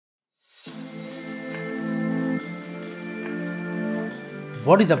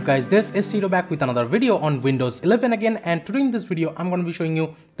What is up guys, this is Tito back with another video on Windows 11 again, and today in this video I'm going to be showing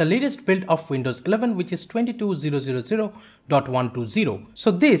you the latest build of Windows 11, which is 22000.120. So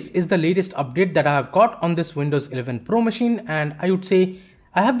this is the latest update that I have got on this Windows 11 Pro machine, and I would say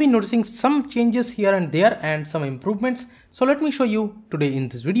I have been noticing some changes here and there and some improvements. So let me show you today in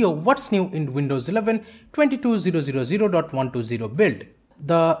this video what's new in Windows 11 22000.120 build.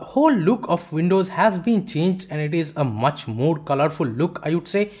 The whole look of Windows has been changed and it is a much more colorful look, I would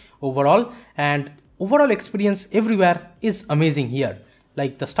say, overall, and overall experience everywhere is amazing here.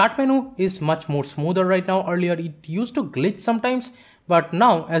 Like the start menu is much more smoother right now. Earlier it used to glitch sometimes, but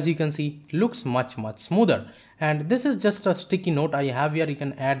now as you can see it looks much smoother. And this is just a sticky note I have here. You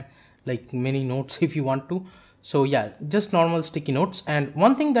can add like many notes if you want to. So yeah, just normal sticky notes. And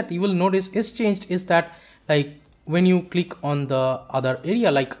one thing that you will notice is changed is that like when you click on the other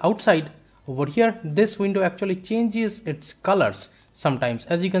area like outside over here, this window actually changes its colors sometimes.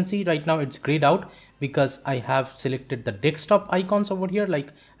 As you can see right now it's grayed out because I have selected the desktop icons over here. Like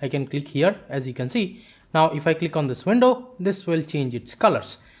I can click here, as you can see. Now if I click on this window, this will change its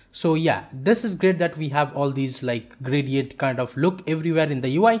colors. So yeah, this is great that we have all these like gradient kind of look everywhere in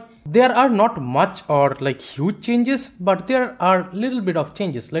the UI. There are not much or like huge changes, but there are little bit of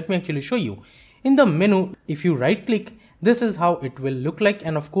changes. Let me actually show you. In the menu, if you right click, this is how it will look like,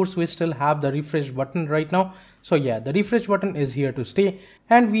 and of course we still have the refresh button right now. So yeah, the refresh button is here to stay,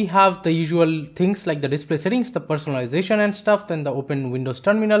 and we have the usual things like the display settings, the personalization and stuff, then the open Windows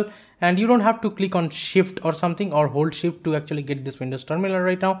terminal, and you don't have to click on shift or something or hold shift to actually get this Windows terminal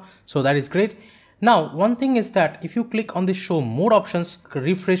right now. So that is great. Now one thing is that if you click on the show more options,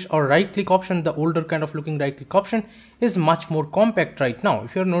 refresh or right click option, the older kind of looking right click option is much more compact right now.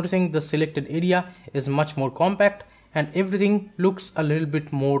 If you're noticing, the selected area is much more compact and everything looks a little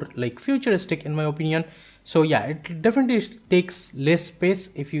bit more like futuristic in my opinion. So yeah, it definitely takes less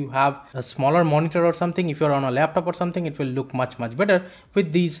space. If you have a smaller monitor or something, if you're on a laptop or something, it will look much better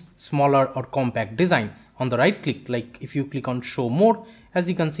with these smaller or compact design. On the right click, like if you click on show more, as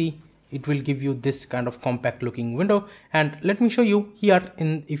you can see, it will give you this kind of compact looking window. And let me show you here,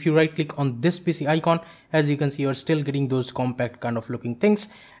 if you right click on this PC icon, as you can see you're still getting those compact kind of looking things,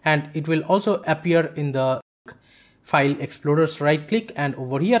 and it will also appear in the file explorers right click. And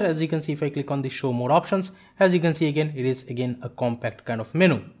over here, as you can see, if I click on the show more options, as you can see again, it is again a compact kind of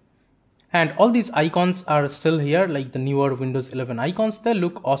menu. And all these icons are still here, like the newer Windows 11 icons. They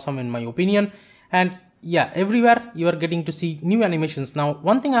look awesome in my opinion. And yeah, everywhere you are getting to see new animations. Now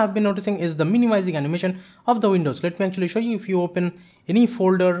one thing I have been noticing is the minimizing animation of the windows. Let me actually show you. If you open any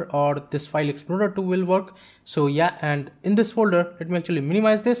folder, or this file explorer too will work. So yeah, and in this folder, let me actually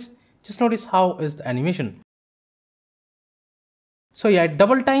minimize this. Just notice how is the animation. So yeah,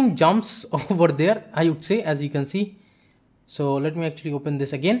 double time jumps over there, I would say, as you can see. So let me actually open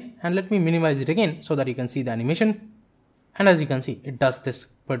this again and let me minimize it again so that you can see the animation. And as you can see, it does this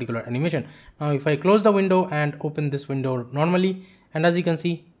particular animation. Now if I close the window and open this window normally, and as you can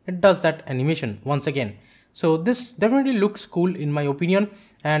see, it does that animation once again. So this definitely looks cool in my opinion,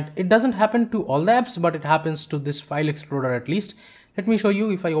 and it doesn't happen to all the apps, but it happens to this file explorer at least. Let me show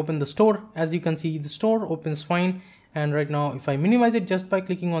you. If I open the store, as you can see, the store opens fine. And right now if I minimize it just by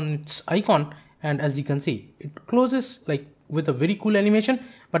clicking on its icon, and as you can see, it closes like with a very cool animation,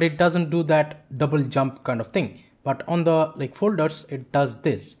 but it doesn't do that double jump kind of thing. But on the like folders, it does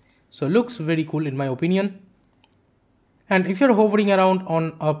this. So looks very cool in my opinion. And if you're hovering around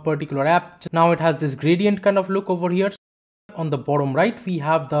on a particular app, now it has this gradient kind of look over here. On the bottom right, we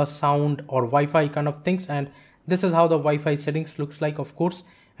have the sound or Wi-Fi kind of things, and this is how the Wi-Fi settings looks like, of course.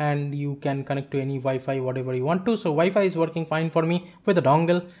 And you can connect to any Wi-Fi whatever you want to. So Wi-Fi is working fine for me with a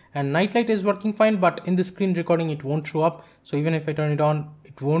dongle, and nightlight is working fine, but in the screen recording it won't show up. So even if I turn it on,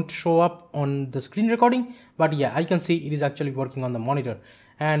 it won't show up on the screen recording, but yeah, I can see it is actually working on the monitor.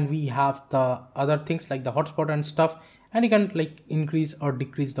 And we have the other things like the hotspot and stuff, and you can like increase or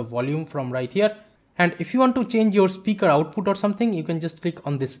decrease the volume from right here. And if you want to change your speaker output or something, you can just click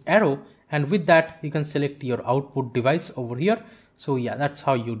on this arrow, and with that you can select your output device over here. So yeah, that's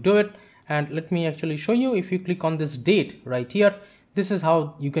how you do it. And let me actually show you. If you click on this date right here, this is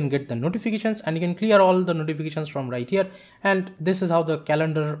how you can get the notifications, and you can clear all the notifications from right here. And this is how the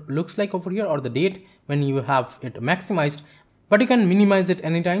calendar looks like over here, or the date when you have it maximized, but you can minimize it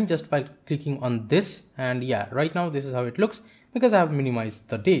anytime just by clicking on this. And yeah, right now this is how it looks because I have minimized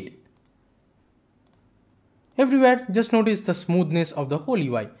the date. Everywhere, just notice the smoothness of the whole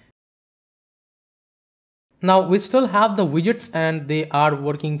UI. Now we still have the widgets and they are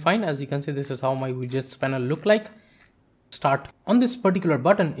working fine. As you can see, this is how my widgets panel look like. start on this particular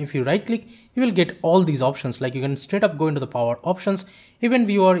button, if you right click, you will get all these options. Like you can straight up go into the power options, event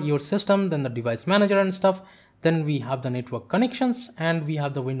viewer, your system, then the device manager and stuff. Then we have the network connections, and we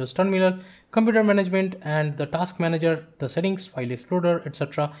have the Windows terminal, computer management, and the task manager, the settings, file explorer,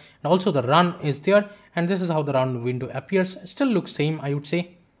 etc. And also the run is there, and this is how the run window appears. Still looks same, I would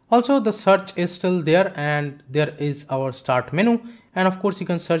say. Also the search is still there, and there is our start menu. And of course you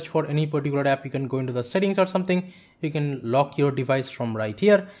can search for any particular app. You can go into the settings or something. You can lock your device from right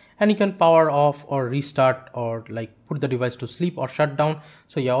here, and you can power off or restart, or like put the device to sleep or shut down.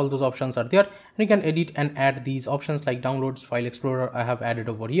 So yeah, all those options are there, and you can edit and add these options like downloads, file explorer. I have added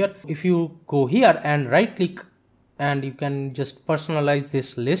over here. If you go here and right click, and you can just personalize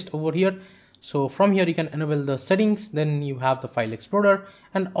this list over here. So from here you can enable the settings, then you have the file explorer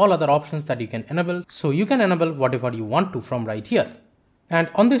and all other options that you can enable. So you can enable whatever you want to from right here. And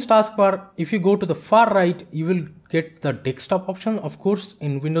on this taskbar, if you go to the far right, you will get the desktop option. Of course,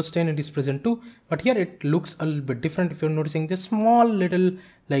 in Windows 10 it is present too, but here it looks a little bit different. If you're noticing this small little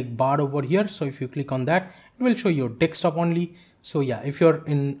like bar over here, so if you click on that, it will show your desktop only. So yeah, if you're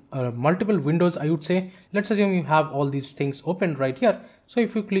in multiple windows, I would say, let's assume you have all these things open right here. So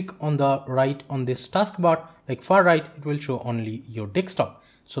if you click on the right on this taskbar, like far right, it will show only your desktop.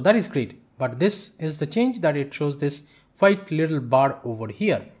 So that is great. But this is the change, that it shows this white little bar over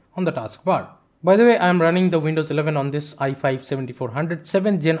here on the taskbar. By the way, I am running the Windows 11 on this i5-7400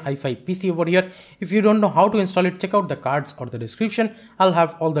 7th Gen i5 PC over here. If you don't know how to install it, check out the cards or the description. I'll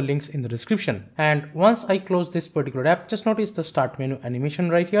have all the links in the description. And once I close this particular app, just notice the start menu animation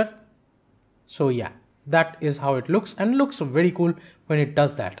right here. So yeah, that is how it looks, and looks very cool when it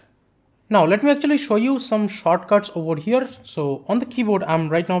does that. Now let me actually show you some shortcuts over here. So on the keyboard, I'm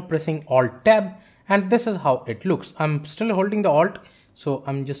right now pressing Alt Tab, and this is how it looks. I'm still holding the Alt. So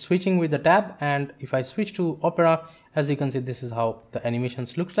I'm just switching with the tab, and if I switch to Opera, as you can see, this is how the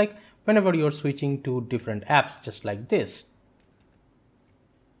animations looks like whenever you're switching to different apps, just like this.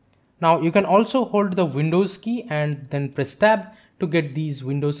 Now you can also hold the Windows key and then press tab to get these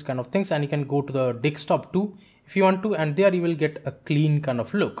Windows kind of things, and you can go to the desktop too if you want to, and there you will get a clean kind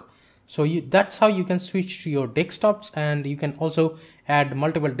of look. So that's how you can switch to your desktops, and you can also add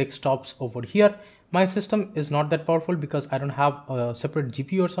multiple desktops over here. My system is not that powerful because I don't have a separate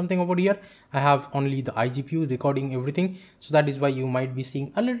GPU or something over here. I have only the iGPU recording everything. So that is why you might be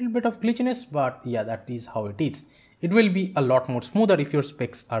seeing a little bit of glitchiness, but yeah, that is how it is. It will be a lot more smoother if your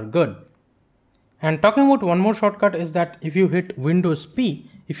specs are good. And talking about one more shortcut is that if you hit Windows P,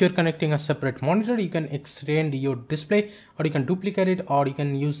 if you're connecting a separate monitor, you can extend your display, or you can duplicate it, or you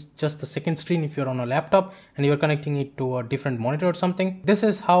can use just the second screen if you're on a laptop and you're connecting it to a different monitor or something. This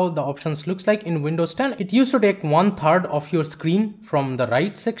is how the options looks like in Windows 10. It used to take 1/3 of your screen from the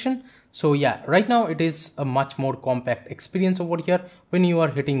right section. So yeah, right now it is a much more compact experience over here when you are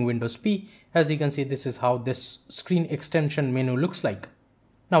hitting Windows P. As you can see, this is how this screen extension menu looks like.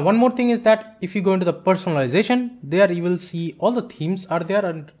 Now one more thing is that if you go into the personalization, there you will see all the themes are there,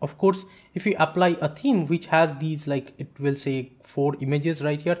 and of course if you apply a theme which has these, like it will say 4 images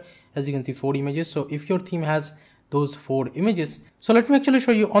right here, as you can see 4 images. So if your theme has those 4 images, so let me actually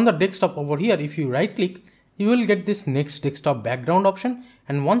show you on the desktop over here. If you right click, you will get this next desktop background option,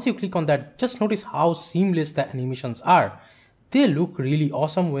 and once you click on that, just notice how seamless the animations are. They look really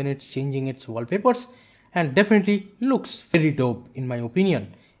awesome when it's changing its wallpapers, and definitely looks very dope in my opinion.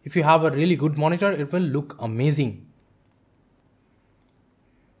 If you have a really good monitor, it will look amazing.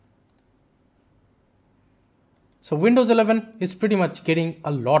 So Windows 11 is pretty much getting a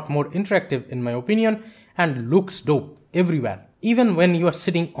lot more interactive in my opinion, and looks dope everywhere, even when you are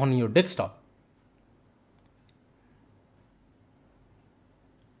sitting on your desktop.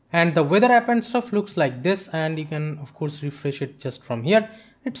 And the weather app and stuff looks like this, and you can of course refresh it just from here.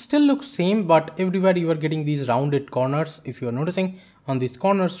 It still looks same, but everywhere you are getting these rounded corners. If you are noticing on these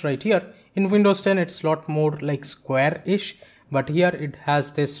corners right here, in Windows 10 it's a lot more like square-ish, but here it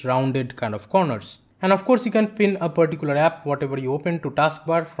has this rounded kind of corners. And of course you can pin a particular app, whatever you open, to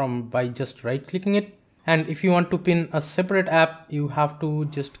taskbar by just right clicking it. And if you want to pin a separate app, you have to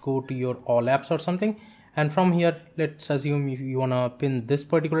just go to your all apps or something, and from here, let's assume if you want to pin this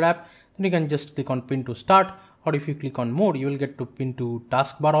particular app, then you can just click on pin to start, or if you click on more, you will get to pin to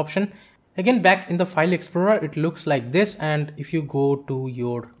taskbar option. Again, back in the file explorer, it looks like this, and if you go to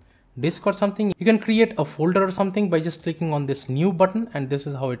your disk or something, you can create a folder or something by just clicking on this new button, and this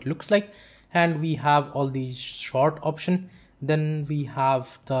is how it looks like. And we have all these sort option, then we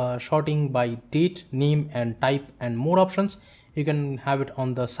have the sorting by date, name and type, and more options. You can have it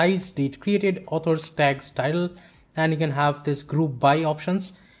on the size, date created, authors, tags, title, and you can have this group by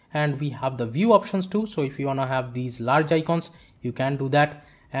options. and we have the view options too. So if you want to have these large icons, you can do that.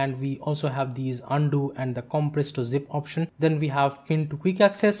 And we also have these undo and the compress to zip option. Then we have pin to quick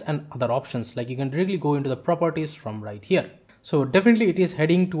access and other options, like you can directly go into the properties from right here. So definitely it is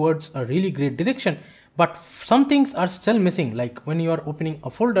heading towards a really great direction, but some things are still missing. Like when you are opening a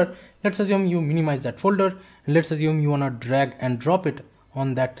folder, let's assume you minimize that folder, and let's assume you want to drag and drop it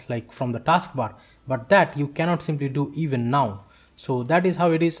on that, like from the taskbar, but that you cannot simply do even now. So that is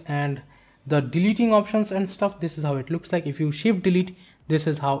how it is. And the deleting options and stuff, this is how it looks like. If you shift delete, this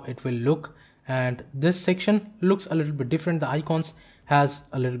is how it will look. And this section looks a little bit different. The icons has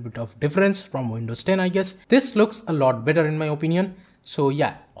a little bit of difference from Windows 10, I guess. This looks a lot better in my opinion. So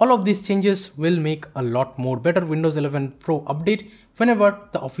yeah, all of these changes will make a lot more better Windows 11 Pro update whenever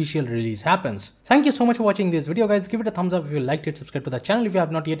the official release happens. Thank you so much for watching this video, guys. Give it a thumbs up if you liked it. Subscribe to the channel if you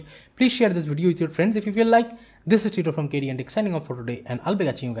have not yet. Please share this video with your friends if you feel like. This is Tito from KD and Tech signing off for today, and I'll be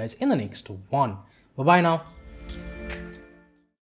catching you guys in the next one. Bye bye now.